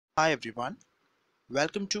Hi everyone,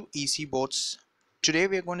 welcome to EASYBOARDS. Today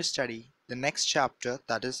we are going to study the next chapter,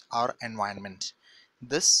 that is our environment.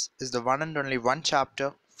 This is the one and only one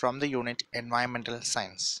chapter from the unit Environmental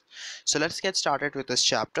Science. So let's get started with this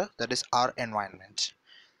chapter, that is our environment.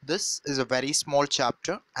 This is a very small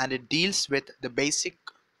chapter and it deals with the basic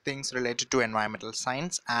things related to environmental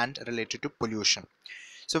science and related to pollution.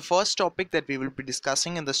 So first topic that we will be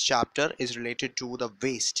discussing in this chapter is related to the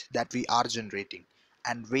waste that we are generating.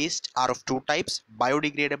 And waste are of two types,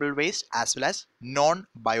 biodegradable waste as well as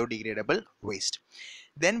non-biodegradable waste.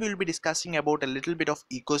 Then we will be discussing about a little bit of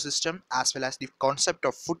ecosystem as well as the concept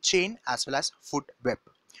of food chain as well as food web.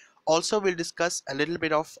 Also we'll discuss a little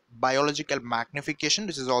bit of biological magnification,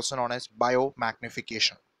 which is also known as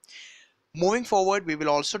biomagnification. Moving forward, we will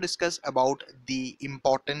also discuss about the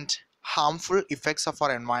important harmful effects of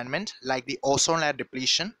our environment like the ozone layer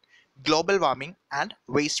depletion, global warming and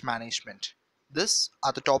waste management. These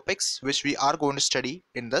are the topics which we are going to study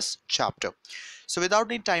in this chapter. So without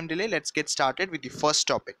any time delay, let's get started with the first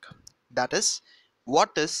topic. That is,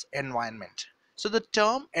 what is environment? So the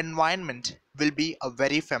term environment will be a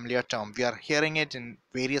very familiar term. We are hearing it in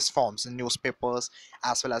various forms in newspapers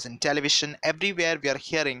as well as in television. Everywhere we are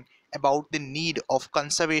hearing about the need of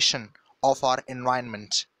conservation of our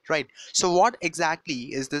environment, right? So what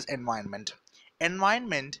exactly is this environment?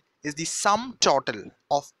 Environment is the sum total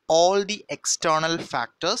of all the external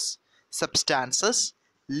factors, substances,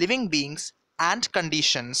 living beings and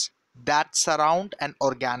conditions that surround an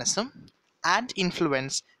organism and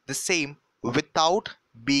influence the same without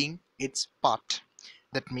being its part.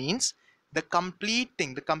 That means the complete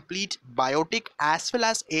thing, the complete biotic as well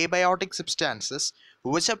as abiotic substances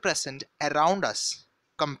which are present around us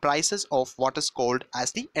comprises of what is called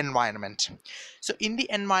as the environment. So in the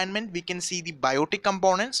environment we can see the biotic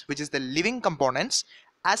components, which is the living components,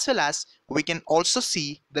 as well as we can also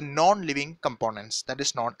see the non-living components, that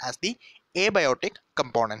is known as the abiotic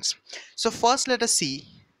components. So first let us see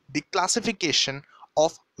the classification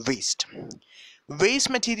of waste.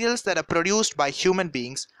 Waste materials that are produced by human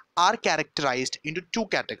beings are characterized into two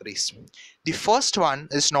categories. The first one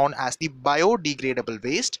is known as the biodegradable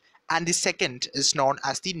waste and the second is known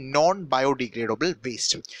as the non-biodegradable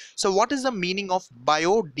waste. So what is the meaning of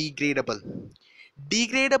biodegradable?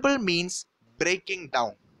 Degradable means breaking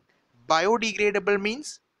down. Biodegradable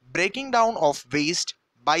means breaking down of waste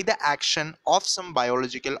by the action of some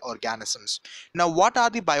biological organisms. Now, what are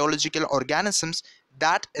the biological organisms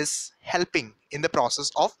that is helping in the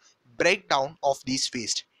process of breakdown of these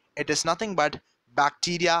waste? It is nothing but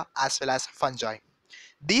bacteria as well as fungi.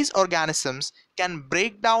 These organisms can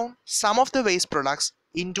break down some of the waste products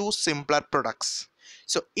into simpler products.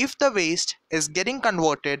 So if the waste is getting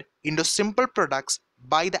converted into simple products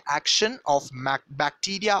by the action of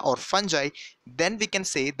bacteria or fungi, then we can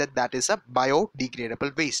say that that is a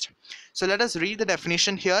biodegradable waste. So let us read the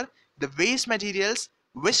definition here. The waste materials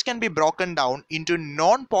which can be broken down into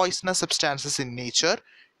non-poisonous substances in nature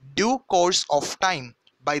due course of time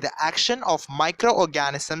by the action of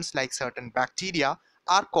microorganisms like certain bacteria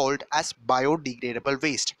are called as biodegradable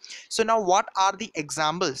waste. So now what are the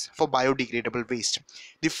examples for biodegradable waste?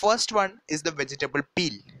 The first one is the vegetable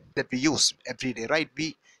peel that we use every day, right?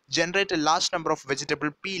 We generate a large number of vegetable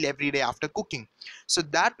peel every day after cooking. So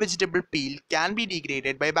that vegetable peel can be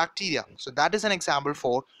degraded by bacteria. So that is an example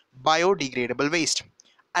for biodegradable waste.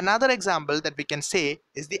 Another example that we can say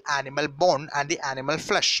is the animal bone and the animal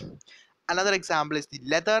flesh. Another example is the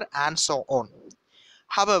leather and so on.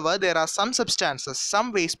 However, there are some substances,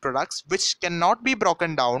 some waste products which cannot be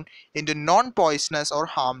broken down into non-poisonous or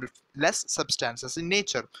harmless substances in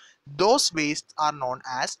nature. Those wastes are known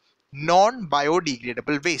as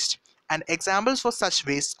non-biodegradable waste, and examples for such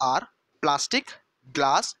wastes are plastic,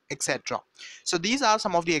 glass, etc. So these are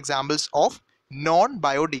some of the examples of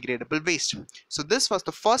non-biodegradable waste. So this was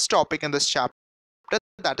the first topic in this chapter, that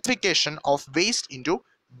is classification of waste into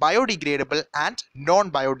biodegradable and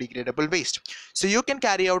non-biodegradable waste. So you can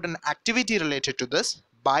carry out an activity related to this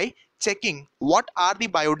by checking what are the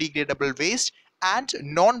biodegradable waste and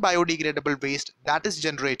non-biodegradable waste that is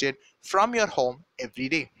generated from your home every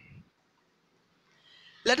day.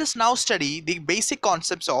 Let us now study the basic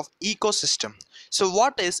concepts of ecosystem. So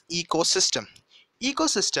what is ecosystem?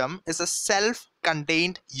 Ecosystem is a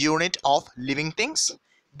self-contained unit of living things,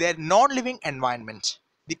 their non-living environment.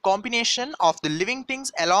 The combination of the living things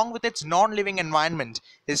along with its non-living environment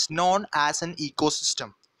is known as an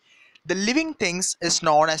ecosystem. The living things is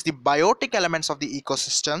known as the biotic elements of the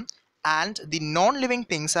ecosystem and the non-living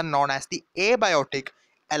things are known as the abiotic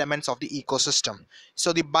elements of the ecosystem.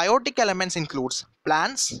 So the biotic elements includes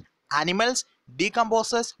plants, animals,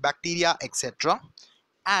 decomposers, bacteria, etc.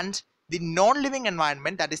 And the non-living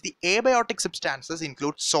environment, that is the abiotic substances,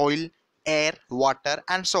 include soil, air, water,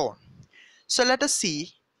 and so on. So let us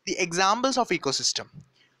see the examples of ecosystem.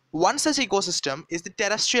 One such ecosystem is the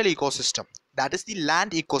terrestrial ecosystem, that is the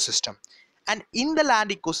land ecosystem. And in the land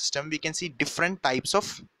ecosystem, we can see different types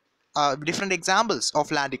of different examples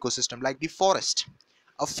of land ecosystem, like the forest,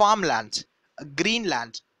 a farmland, a green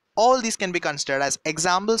land. All these can be considered as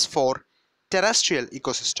examples for terrestrial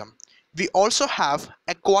ecosystem. We also have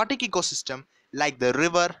aquatic ecosystem like the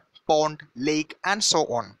river, pond, lake, and so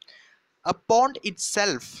on. A pond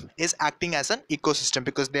itself is acting as an ecosystem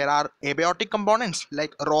because there are abiotic components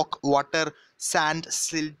like rock, water, sand,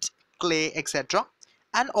 silt, clay, etc.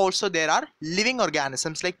 And also there are living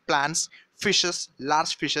organisms like plants, fishes,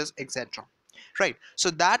 large fishes, etc. Right.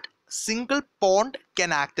 So that single pond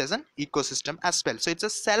can act as an ecosystem as well. So it's a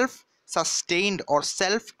self-sustained or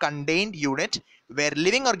self-contained unit where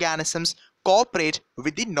living organisms cooperate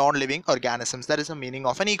with the non-living organisms. That is the meaning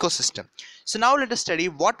of an ecosystem. So now let us study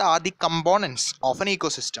what are the components of an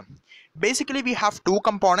ecosystem. Basically, we have two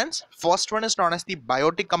components. First one is known as the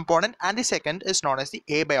biotic component and the second is known as the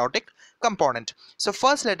abiotic component. So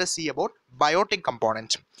first let us see about biotic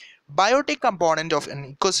component. Biotic component of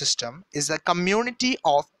an ecosystem is a community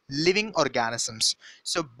of living organisms.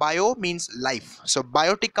 So bio means life. So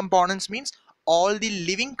biotic components means all the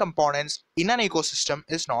living components in an ecosystem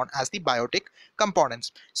is known as the biotic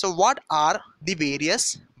components. So what are the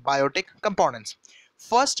various biotic components?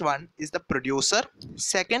 First one is the producer,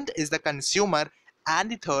 second is the consumer,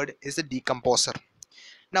 and the third is the decomposer.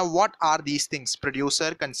 Now what are these things?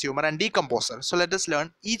 Producer, consumer, and decomposer. So let us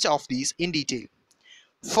learn each of these in detail.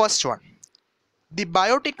 First one, the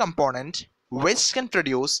biotic component which can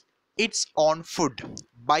produce its own food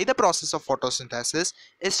by the process of photosynthesis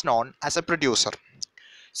is known as a producer.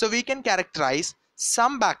 So we can characterize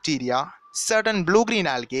some bacteria, certain blue-green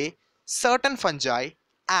algae, certain fungi,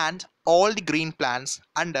 and all the green plants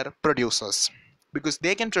under producers because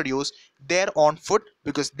they can produce their own food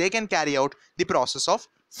because they can carry out the process of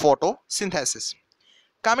photosynthesis.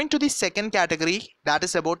 Coming to the second category, that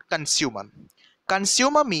is about consumer.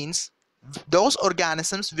 Consumer means those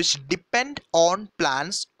organisms which depend on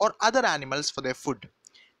plants or other animals for their food.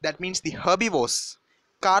 That means the herbivores,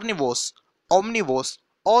 carnivores, omnivores,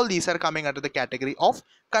 all these are coming under the category of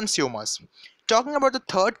consumers. Talking about the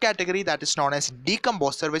third category, that is known as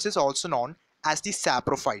decomposer, which is also known as the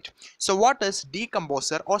saprophyte. So what is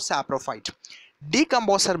decomposer or saprophyte?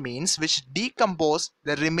 Decomposer means which decompose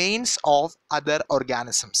the remains of other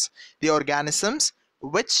organisms. The organisms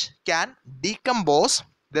which can decompose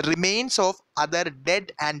the remains of other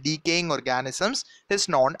dead and decaying organisms is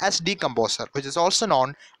known as decomposer, which is also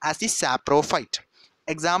known as the saprophyte.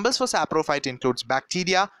 Examples for saprophyte includes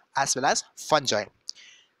bacteria as well as fungi.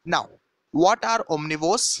 Now, what are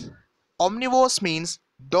omnivores? Omnivores means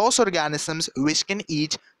those organisms which can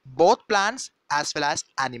eat both plants as well as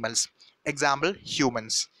animals. Example,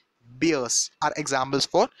 humans, bears are examples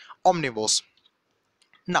for omnivores.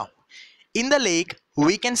 Now, in the lake,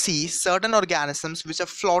 we can see certain organisms which are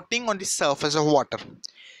floating on the surface of water.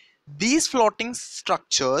 These floating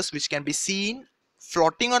structures which can be seen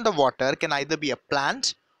floating on the water can either be a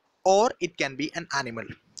plant or it can be an animal.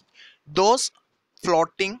 Those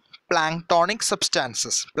floating planktonic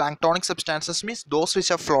substances means those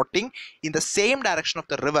which are floating in the same direction of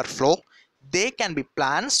the river flow. They can be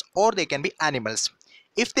plants or they can be animals.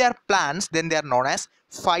 If they are plants, then they are known as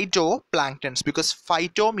phytoplanktons because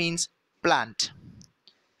phyto means plant.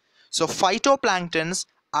 So phytoplanktons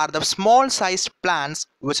are the small sized plants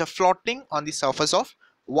which are floating on the surface of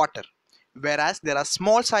water, whereas there are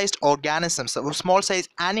small sized organisms or small sized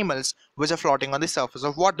animals which are floating on the surface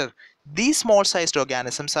of water. These small sized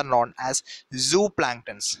organisms are known as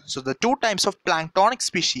zooplanktons. So the two types of planktonic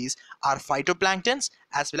species are phytoplanktons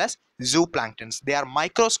as well as zooplanktons. They are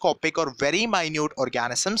microscopic or very minute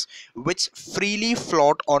organisms which freely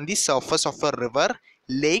float on the surface of a river,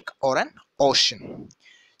 lake, or an ocean.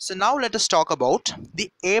 So now let us talk about the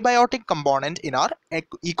abiotic component in our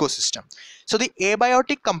ecosystem. So the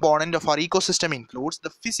abiotic component of our ecosystem includes the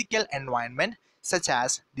physical environment such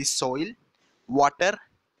as the soil, water,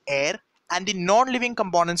 air, and the non-living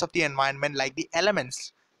components of the environment like the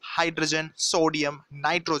elements hydrogen, sodium,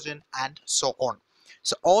 nitrogen, and so on.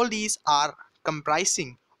 So all these are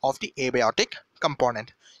comprising of the abiotic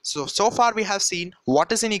component. So far we have seen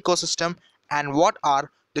what is an ecosystem and what are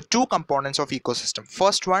the two components of ecosystem.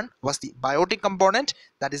 First one was the biotic component,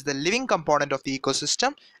 that is the living component of the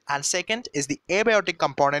ecosystem, and second is the abiotic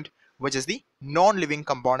component, which is the non-living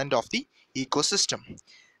component of the ecosystem.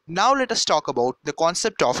 Now let us talk about the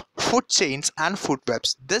concept of food chains and food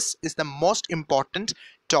webs. This is the most important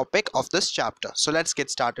topic of this chapter. So let's get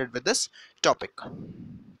started with this topic.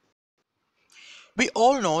 We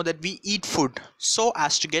all know that we eat food so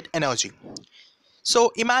as to get energy.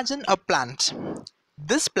 So imagine a plant.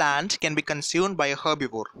 This plant can be consumed by a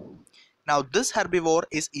herbivore. Now this herbivore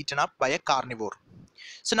is eaten up by a carnivore.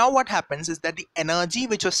 So now what happens is that the energy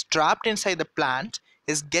which was trapped inside the plant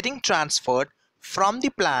is getting transferred from the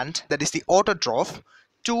plant, that is the autotroph,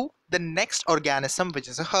 to the next organism, which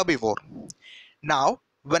is a herbivore. Now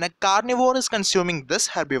when a carnivore is consuming this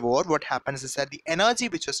herbivore, what happens is that the energy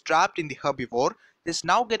which was trapped in the herbivore is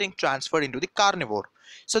now getting transferred into the carnivore.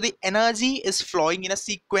 So the energy is flowing in a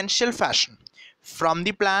sequential fashion. From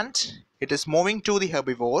the plant it is moving to the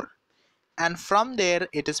herbivore, and from there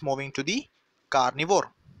it is moving to the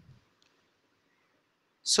carnivore.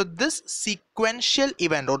 So this sequential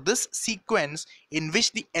event, or this sequence in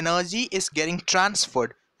which the energy is getting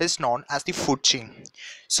transferred, is known as the food chain.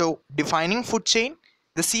 So defining food chain,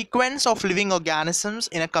 the sequence of living organisms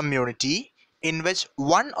in a community in which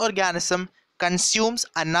one organism consumes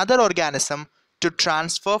another organism to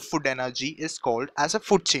transfer food energy is called as a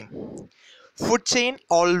food chain. Food chain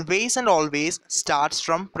always and always starts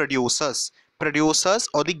from producers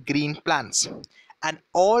or the green plants, and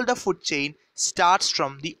all the food chain starts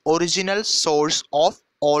from the original source of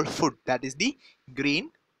all food, that is the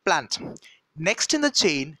green plant. Next in the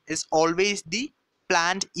chain is always the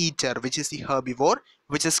plant eater, which is the herbivore,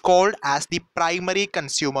 which is called as the primary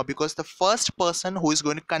consumer, because the first person who is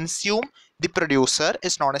going to consume the producer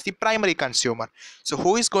is known as the primary consumer. So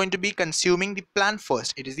who is going to be consuming the plant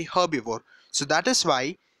first? It is the herbivore. So that is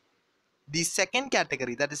why the second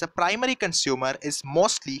category, that is a primary consumer, is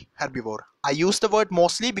mostly herbivore. I use the word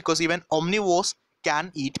mostly because even omnivores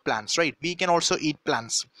can eat plants, right? We can also eat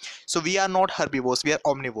plants. So we are not herbivores, we are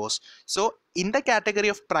omnivores. So in the category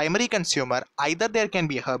of primary consumer, either there can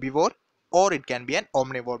be a herbivore or it can be an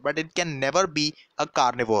omnivore, but it can never be a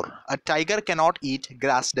carnivore. A tiger cannot eat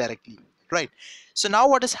grass directly, right? So now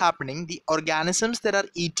what is happening, the organisms that are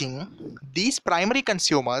eating these primary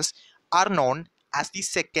consumers are known as the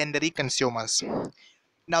secondary consumers.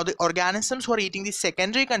 Now the organisms who are eating the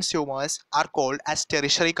secondary consumers are called as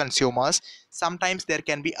tertiary consumers. Sometimes there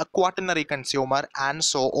can be a quaternary consumer and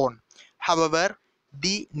so on. However,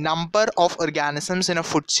 the number of organisms in a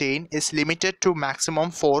food chain is limited to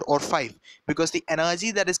maximum 4 or 5, because the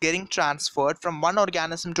energy that is getting transferred from one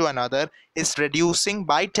organism to another is reducing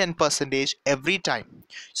by 10% every time.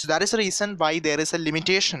 So that is the reason why there is a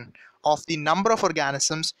limitation of the number of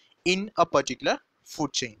organisms in a particular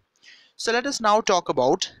food chain. So let us now talk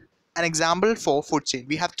about an example for food chain.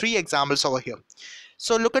 We have 3 examples over here.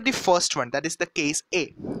 So look at the first one, that is the case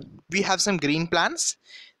A. We have some green plants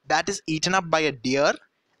that is eaten up by a deer,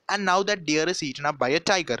 and now that deer is eaten up by a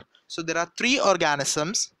tiger. So there are 3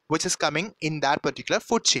 organisms which is coming in that particular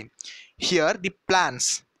food chain. Here the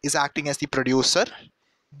plants is acting as the producer,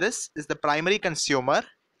 this is the primary consumer,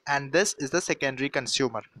 and this is the secondary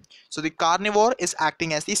consumer. So the carnivore is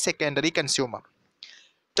acting as the secondary consumer.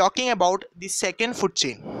 Talking about the second food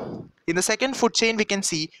chain. In the second food chain we can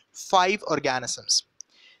see 5 organisms.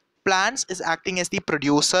 Plants is acting as the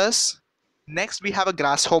producers. Next we have a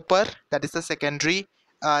grasshopper, that is the secondary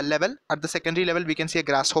level. At the secondary level we can see a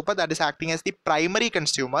grasshopper that is acting as the primary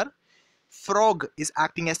consumer. Frog is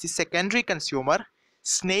acting as the secondary consumer.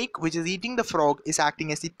 Snake, which is eating the frog, is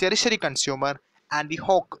acting as the tertiary consumer, and the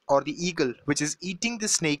hawk or the eagle, which is eating the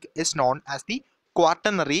snake, is known as the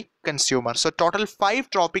quaternary consumer. So total 5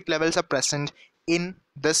 trophic levels are present in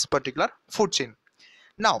this particular food chain.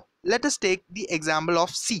 Now let us take the example of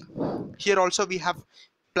C. Here also we have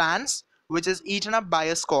plants which is eaten up by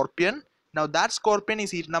a scorpion. Now that scorpion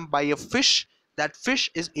is eaten up by a fish. That fish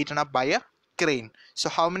is eaten up by a crane. So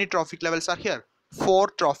how many trophic levels are here? 4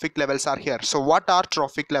 trophic levels are here. So what are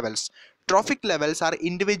trophic levels? Trophic levels are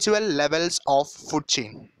individual levels of food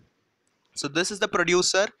chain. So this is the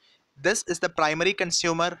producer, this is the primary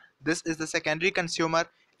consumer, this is the secondary consumer,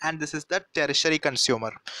 and this is the tertiary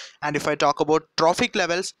consumer. And if I talk about trophic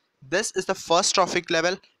levels, this is the first trophic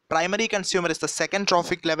level, primary consumer is the second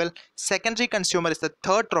trophic level, secondary consumer is the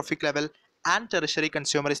third trophic level, and tertiary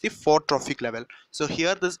consumer is the fourth trophic level. So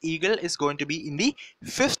here this eagle is going to be in the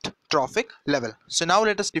 5th trophic level. So now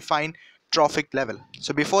let us define trophic level.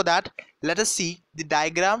 So before that, let us see the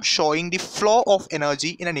diagram showing the flow of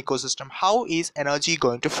energy in an ecosystem. How is energy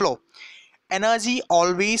going to flow? Energy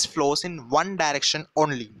always flows in one direction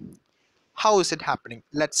only. How is it happening?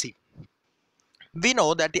 Let's see. We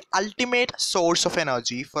know that the ultimate source of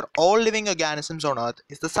energy for all living organisms on earth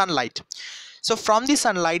is the sunlight. So from the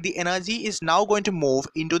sunlight, the energy is now going to move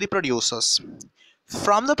into the producers.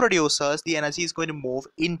 From the producers, the energy is going to move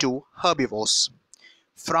into herbivores.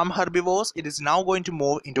 From herbivores, it is now going to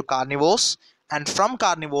move into carnivores, and from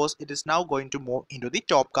carnivores, it is now going to move into the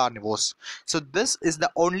top carnivores. So this is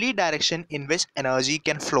the only direction in which energy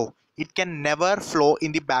can flow. It can never flow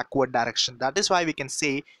in the backward direction. That is why we can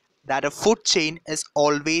say that a food chain is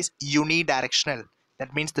always unidirectional.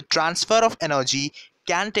 That means the transfer of energy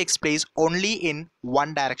can take place only in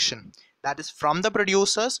one direction. That is from the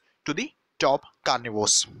producers to the top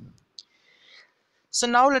carnivores. So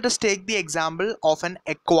now let us take the example of an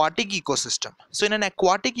aquatic ecosystem. So in an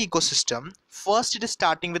aquatic ecosystem, first it is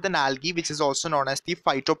starting with an algae, which is also known as the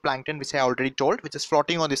phytoplankton, which I already told, which is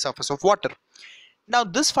floating on the surface of water. Now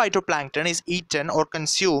this phytoplankton is eaten or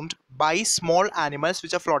consumed by small animals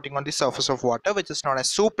which are floating on the surface of water, which is known as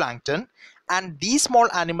zooplankton, and these small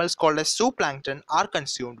animals called as zooplankton are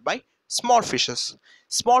consumed by small fishes.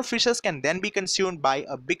 Small fishes can then be consumed by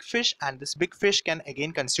a big fish, and this big fish can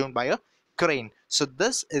again consumed by a crane. So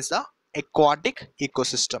this is a aquatic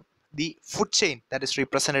ecosystem, the food chain that is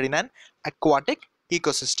represented in an aquatic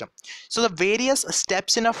ecosystem. So the various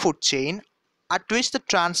steps in a food chain at which the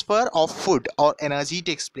transfer of food or energy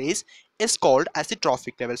takes place is called as the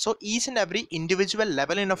trophic level. So each and every individual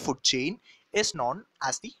level in a food chain is known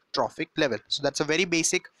as the trophic level. So that's a very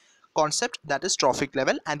basic concept, that is trophic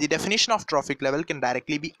level, and the definition of trophic level can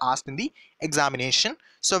directly be asked in the examination.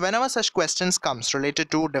 So whenever such questions comes related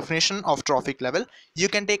to definition of trophic level, you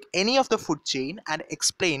can take any of the food chain and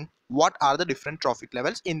explain what are the different trophic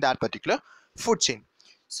levels in that particular food chain.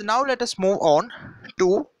 So now let us move on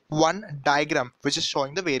to one diagram which is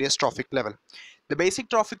showing the various trophic level. The basic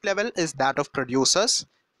trophic level is that of producers,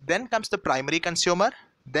 then comes the primary consumer,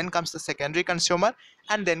 then comes the secondary consumer,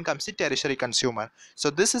 and then comes the tertiary consumer. So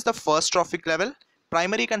this is the first trophic level.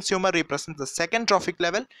 Primary consumer represents the second trophic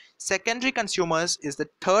level, secondary consumers is the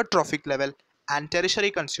third trophic level, and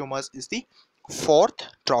tertiary consumers is the fourth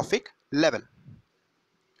trophic level.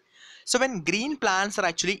 So when green plants are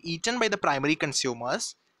actually eaten by the primary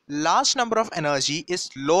consumers, large number of energy is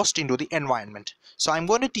lost into the environment. So I'm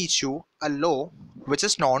going to teach you a law which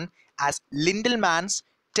is known as Lindelman's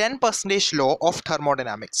 10% law of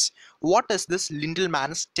thermodynamics. What is this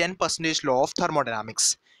Lindelman's 10% law of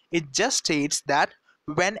thermodynamics? It just states that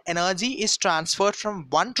when energy is transferred from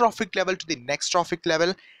one trophic level to the next trophic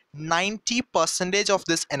level, 90% of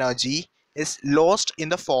this energy is lost in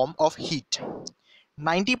the form of heat.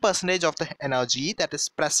 90% of the energy that is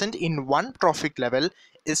present in one trophic level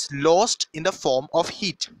is lost in the form of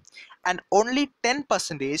heat, and only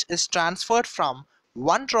 10% is transferred from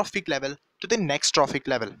one trophic level to the next trophic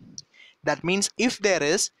level. That means if there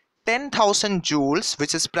is 10,000 joules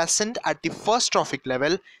which is present at the first trophic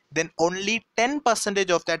level, then only 10%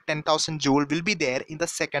 of that 10,000 joule will be there in the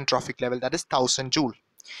second trophic level, that is 1000 joule.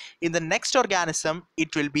 In the next organism,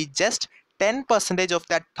 it will be just 10% of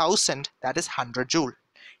that 1000, that is 100 joule.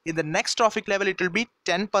 In the next trophic level, it will be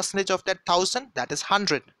 10% of that 1000, that is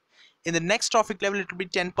 100. In the next trophic level, it will be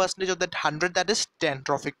 10% of that 100, that is 10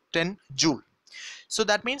 joule. So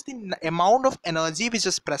that means the amount of energy which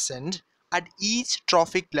is present at each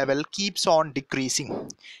trophic level keeps on decreasing.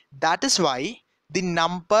 That is why the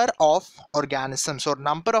number of organisms or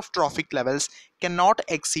number of trophic levels cannot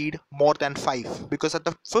exceed more than 5, because at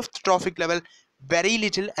the fifth trophic level very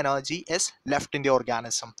little energy is left in the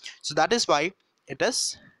organism. So that is why it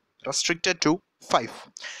is restricted to 5.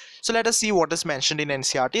 So let us see what is mentioned in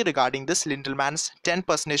NCERT regarding this Lindelman's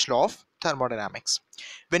 10% law of thermodynamics.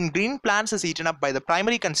 When green plants is eaten up by the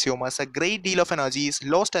primary consumers, a great deal of energy is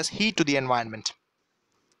lost as heat to the environment.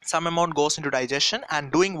 Some amount goes into digestion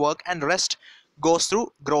and doing work, and rest goes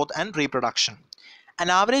through growth and reproduction. An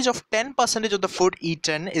average of 10% of the food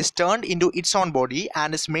eaten is turned into its own body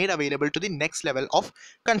and is made available to the next level of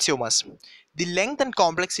consumers. The length and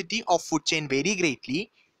complexity of food chain vary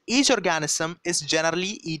greatly. Each organism is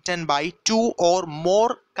generally eaten by 2 or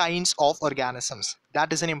more kinds of organisms.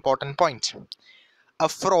 That is an important point. A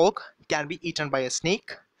frog can be eaten by a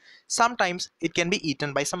snake. Sometimes it can be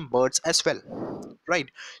eaten by some birds as well, right?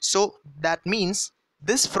 So that means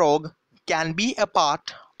this frog can be a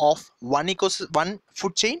part of one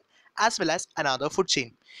food chain as well as another food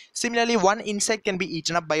chain. Similarly, one insect can be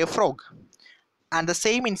eaten up by a frog, and the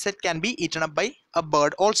same insect can be eaten up by a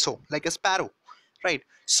bird also, like a sparrow, right?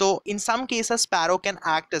 So in some cases sparrow can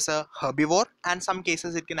act as a herbivore, and some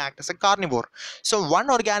cases it can act as a carnivore. So one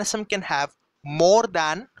organism can have more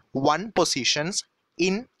than one positions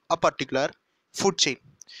in a particular food chain.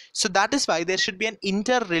 So that is why there should be an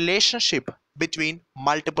interrelationship between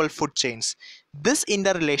multiple food chains. This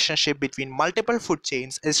interrelationship between multiple food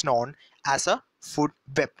chains is known as a food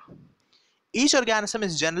web. Each organism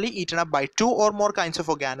is generally eaten up by two or more kinds of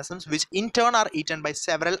organisms, which in turn are eaten by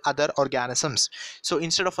several other organisms. So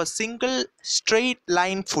instead of a single straight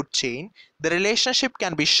line food chain, the relationship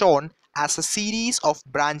can be shown as a series of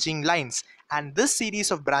branching lines, and this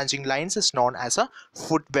series of branching lines is known as a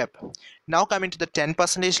food web. Now coming to the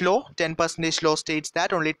 10% law. 10% law states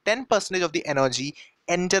that only 10% of the energy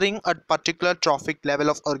entering a particular trophic level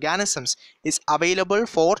of organisms is available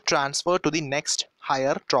for transfer to the next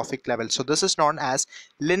higher trophic level. So this is known as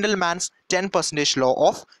Lindelman's 10% law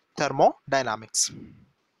of thermodynamics.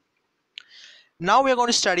 Now we are going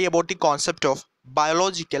to study about the concept of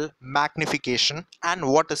biological magnification and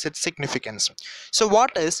what is its significance. So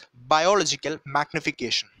what is biological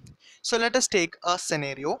magnification? So let us take a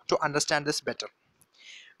scenario to understand this better.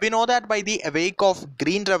 We know that by the wake of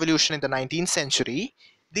Green Revolution in the 19th century,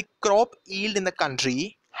 the crop yield in the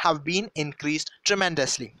country have been increased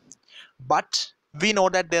tremendously. But we know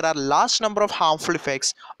that there are large number of harmful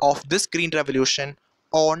effects of this Green Revolution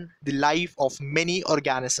on the life of many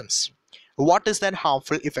organisms. What is that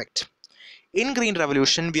harmful effect? In Green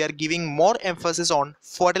Revolution, we are giving more emphasis on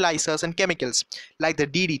fertilizers and chemicals like the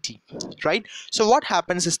DDT, right? So what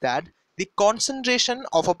happens is that the concentration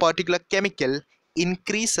of a particular chemical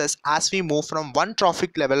increases as we move from one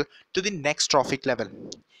trophic level to the next trophic level.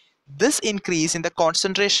 This increase in the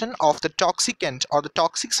concentration of the toxicant or the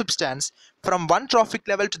toxic substance from one trophic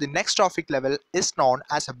level to the next trophic level is known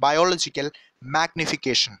as a biological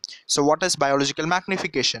magnification. So what is biological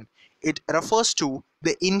magnification? It refers to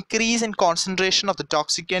the increase in concentration of the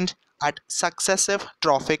toxicant at successive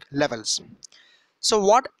trophic levels. So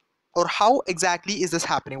what or how exactly is this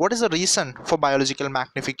happening? What is the reason for biological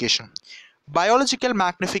magnification? Biological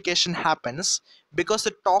magnification happens because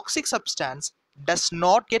the toxic substance does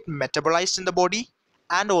not get metabolized in the body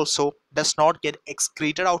and also does not get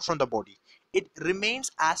excreted out from the body. It remains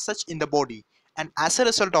as such in the body, and as a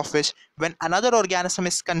result of which, when another organism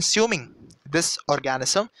is consuming this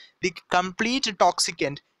organism, the complete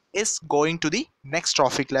toxicant is going to the next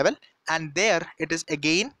trophic level, and there it is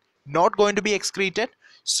again not going to be excreted.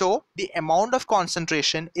 So the amount of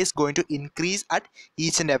concentration is going to increase at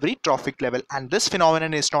each and every trophic level, and this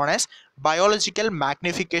phenomenon is known as biological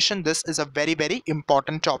magnification. This is a very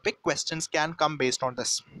important topic. Questions can come based on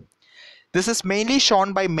this. This is mainly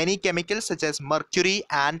shown by many chemicals such as mercury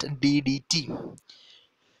and DDT.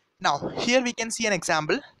 Now here we can see an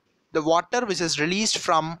example. The water which is released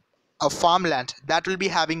from a farmland, that will be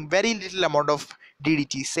having very little amount of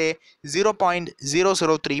DDT, say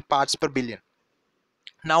 0.003 parts per billion.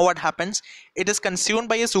 Now what happens? It is consumed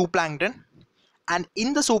by a zooplankton, and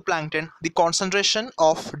in the zooplankton the concentration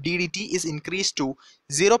of DDT is increased to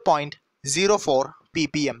 0.04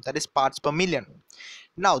 ppm, that is parts per million.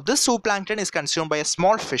 Now this zooplankton is consumed by a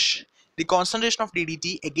small fish. The concentration of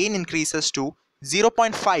DDT again increases to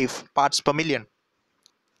 0.5 parts per million.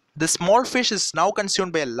 The small fish is now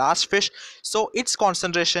consumed by a large fish, so its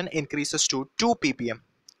concentration increases to 2 ppm.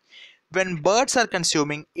 When birds are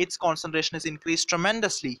consuming, its concentration is increased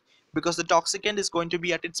tremendously because the toxicant is going to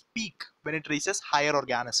be at its peak when it reaches higher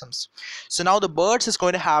organisms. So now the birds is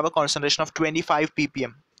going to have a concentration of 25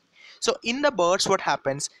 ppm. So in the birds, what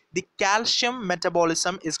happens? The calcium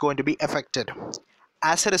metabolism is going to be affected,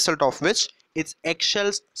 as a result of which its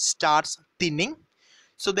eggshells starts thinning.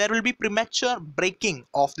 So there will be premature breaking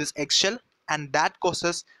of this eggshell, and that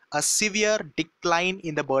causes a severe decline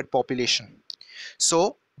in the bird population.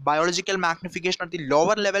 So biological magnification at the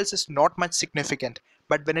lower levels is not much significant,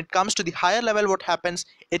 but when it comes to the higher level, what happens?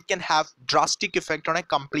 It can have drastic effect on a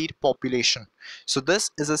complete population. So this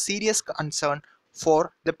is a serious concern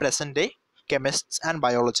for the present day chemists and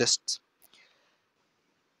biologists.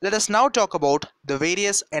 Let us now talk about the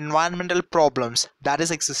various environmental problems that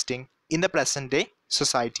is existing in the present day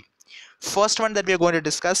society. First one that we are going to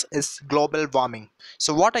discuss is global warming.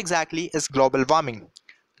 So what exactly is global warming?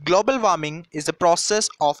 Global warming is the process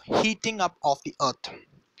of heating up of the earth.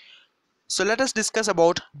 So let us discuss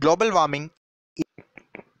about global warming.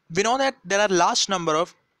 We know that there are large number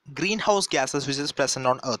of greenhouse gases which is present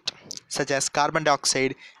on earth, such as carbon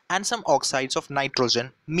dioxide and some oxides of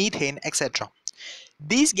nitrogen, methane, etc.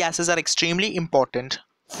 These gases are extremely important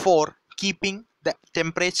for keeping the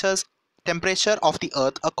temperature of the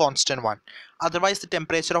earth a constant one. Otherwise the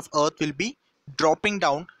temperature of earth will be dropping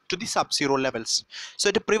down to the sub-zero levels.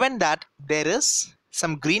 So to prevent that, there is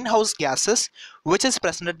some greenhouse gases which is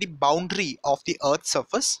present at the boundary of the earth's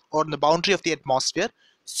surface or the boundary of the atmosphere,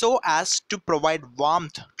 so as to provide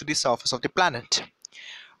warmth to the surface of the planet.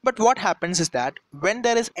 But what happens is that when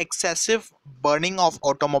there is excessive burning of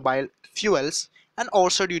automobile fuels and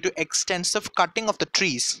also due to extensive cutting of the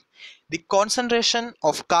trees, the concentration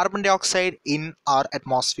of carbon dioxide in our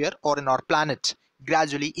atmosphere or in our planet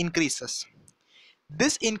gradually increases.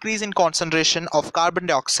 This increase in concentration of carbon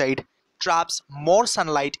dioxide traps more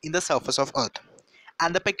sunlight in the surface of Earth.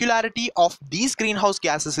 And the peculiarity of these greenhouse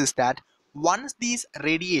gases is that once these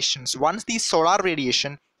solar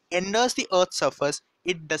radiation enters the Earth's surface,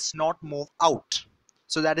 it does not move out.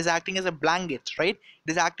 So that is acting as a blanket, right?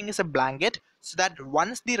 It is acting as a blanket so that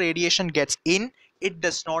once the radiation gets in, it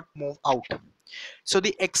does not move out. So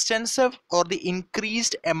the extensive or the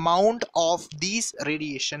increased amount of these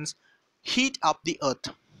radiations heat up the Earth.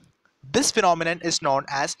 This phenomenon is known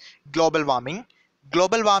as global warming.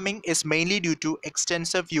 Global warming is mainly due to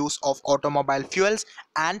extensive use of automobile fuels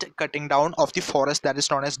and cutting down of the forest, that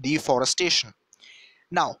is known as deforestation.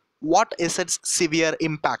 Now, what is its severe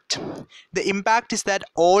impact? The impact is that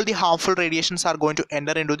all the harmful radiations are going to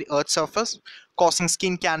enter into the Earth's surface, causing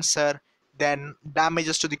skin cancer, then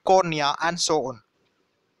damages to the cornea, and so on.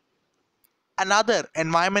 Another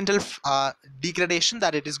environmental degradation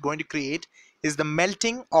that it is going to create is the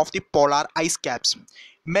melting of the polar ice caps.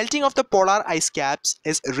 Melting of the polar ice caps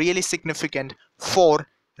is really significant for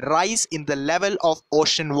rise in the level of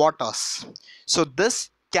ocean waters. So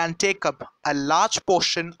this can take up a large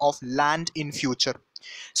portion of land in future.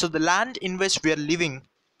 So the land in which we are living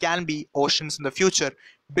can be oceans in the future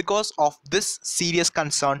because of this serious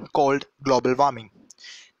concern called global warming.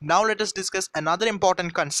 Now let us discuss another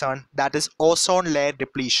important concern, that is ozone layer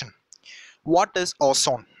depletion. What is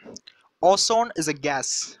ozone? Ozone is a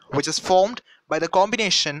gas which is formed by the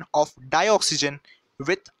combination of dioxygen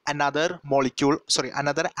with another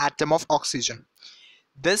atom of oxygen.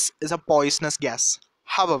 This is a poisonous gas.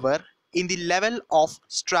 However, in the level of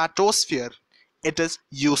stratosphere, it is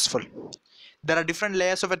useful. There are different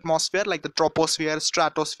layers of atmosphere like the troposphere,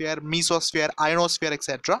 stratosphere, mesosphere, ionosphere,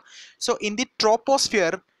 etc. So in the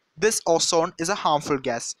troposphere, this ozone is a harmful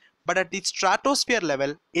gas, but at the stratosphere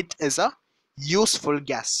level, it is a useful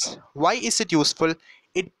gas. Why is it useful?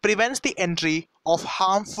 It prevents the entry of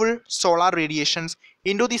harmful solar radiations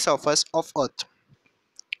into the surface of Earth.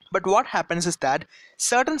 But what happens is that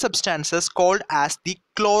certain substances called as the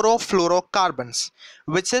chlorofluorocarbons,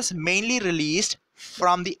 which is mainly released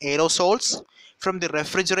from the aerosols, from the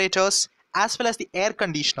refrigerators, as well as the air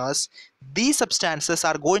conditioners, these substances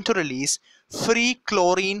are going to release free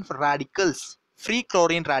chlorine radicals.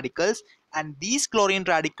 And these chlorine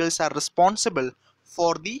radicals are responsible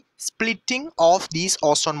for the splitting of these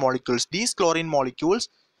ozone molecules. These chlorine molecules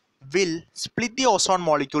will split the ozone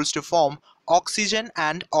molecules to form oxygen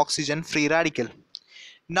and oxygen free radical.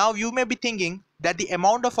 Now you may be thinking that the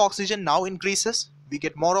amount of oxygen now increases, we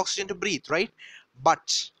get more oxygen to breathe, right?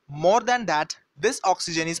 But more than that, this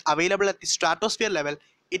oxygen is available at the stratosphere level.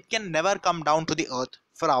 It can never come down to the Earth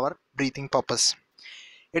for our breathing purpose.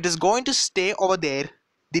 It is going to stay over there.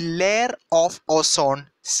 The layer of ozone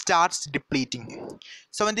starts depleting.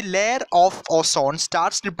 So when the layer of ozone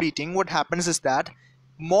starts depleting, what happens is that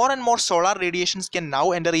more and more solar radiations can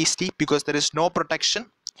now enter easily because there is no protection.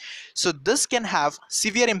 So this can have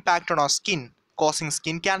severe impact on our skin, causing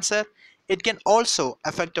skin cancer. It can also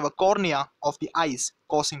affect our cornea of the eyes,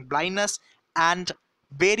 causing blindness, and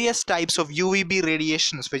various types of UVB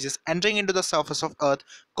radiations which is entering into the surface of Earth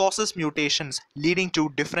causes mutations leading to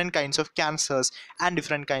different kinds of cancers and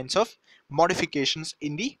different kinds of modifications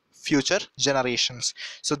in the future generations.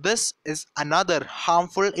 So this is another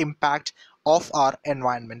harmful impact of our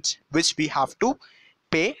environment which we have to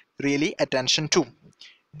pay really attention to.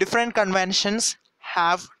 Different conventions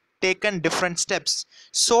have taken different steps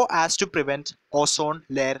so as to prevent ozone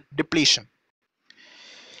layer depletion.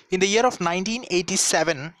 In the year of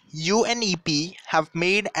 1987, UNEP have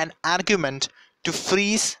made an argument to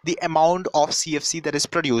freeze the amount of CFC that is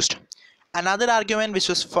produced. Another argument which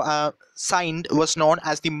was signed was known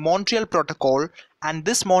as the Montreal Protocol, and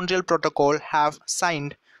this Montreal Protocol have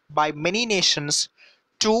signed by many nations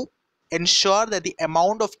to ensure that the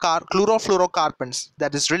amount of chlorofluorocarbons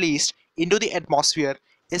that is released into the atmosphere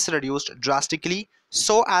is reduced drastically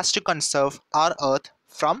so as to conserve our Earth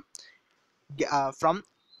from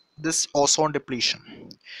this ozone depletion.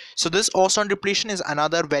 So this ozone depletion is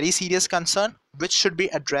another very serious concern which should be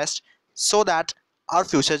addressed so that our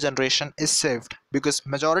future generation is saved, because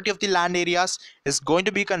majority of the land areas is going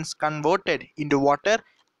to be converted into water.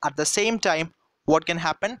 At the same time, what can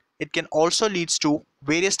happen? It can also lead to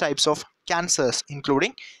various types of cancers,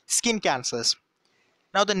 including skin cancers.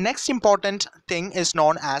 Now the next important thing is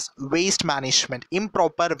known as waste management,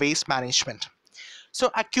 improper waste management.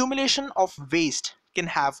 So accumulation of waste can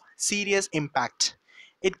have serious impact.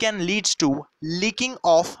 It can lead to leaking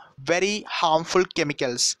of very harmful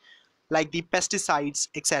chemicals like the pesticides,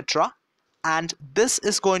 etc. and this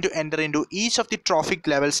is going to enter into each of the trophic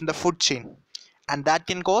levels in the food chain, and that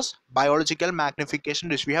can cause biological magnification,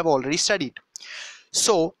 which we have already studied.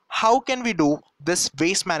 So how can we do this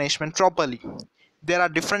waste management properly? There are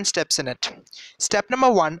different steps in it. Step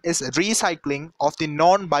number 1 is recycling of the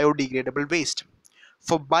non-biodegradable waste.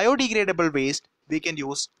 For biodegradable waste, we can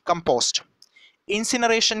use compost.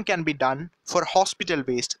 Incineration can be done for hospital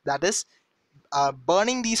waste, that is,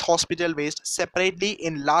 burning these hospital waste separately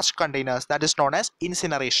in large containers, that is known as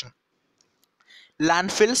incineration.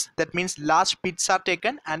 Landfills, that means large pits are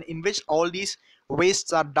taken and in which all these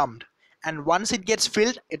wastes are dumped, and once it gets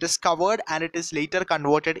filled, it is covered and it is later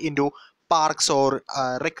converted into parks or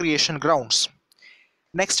recreation grounds.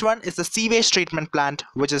 Next one is the sewage treatment plant,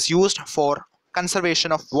 which is used for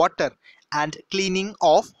conservation of water and cleaning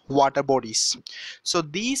of water bodies. So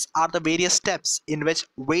these are the various steps in which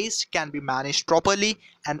waste can be managed properly,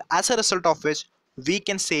 and as a result of which we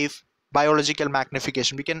can save biological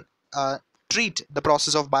magnification. We can treat the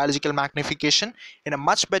process of biological magnification in a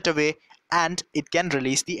much better way, and it can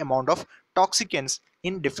release the amount of toxicants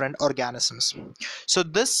in different organisms. So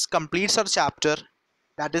this completes our chapter,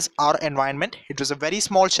 that is our environment. It was a very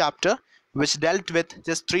small chapter which dealt with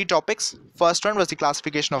just 3 topics. First one was the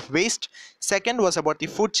classification of waste, second was about the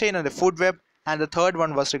food chain and the food web, and the third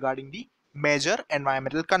one was regarding the major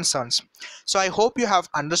environmental concerns. So I hope you have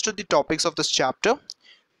understood the topics of this chapter.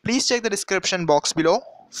 Please check the description box below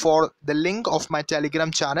for the link of my Telegram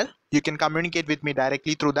channel. You can communicate with me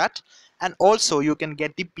directly through that, and also you can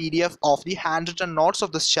get the PDF of the handwritten notes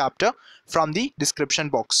of this chapter from the description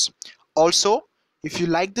box. Also, if you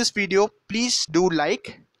like this video, please do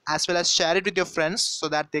like as well as share it with your friends so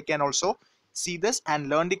that they can also see this and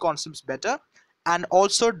learn the concepts better. And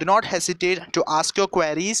also do not hesitate to ask your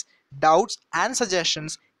queries, doubts and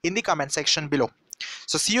suggestions in the comment section below.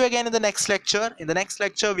 So see you again in the next lecture. In the next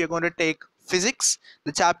lecture, we are going to take physics.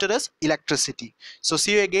 The chapter is electricity. So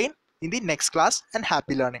see you again in the next class, and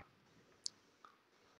happy learning.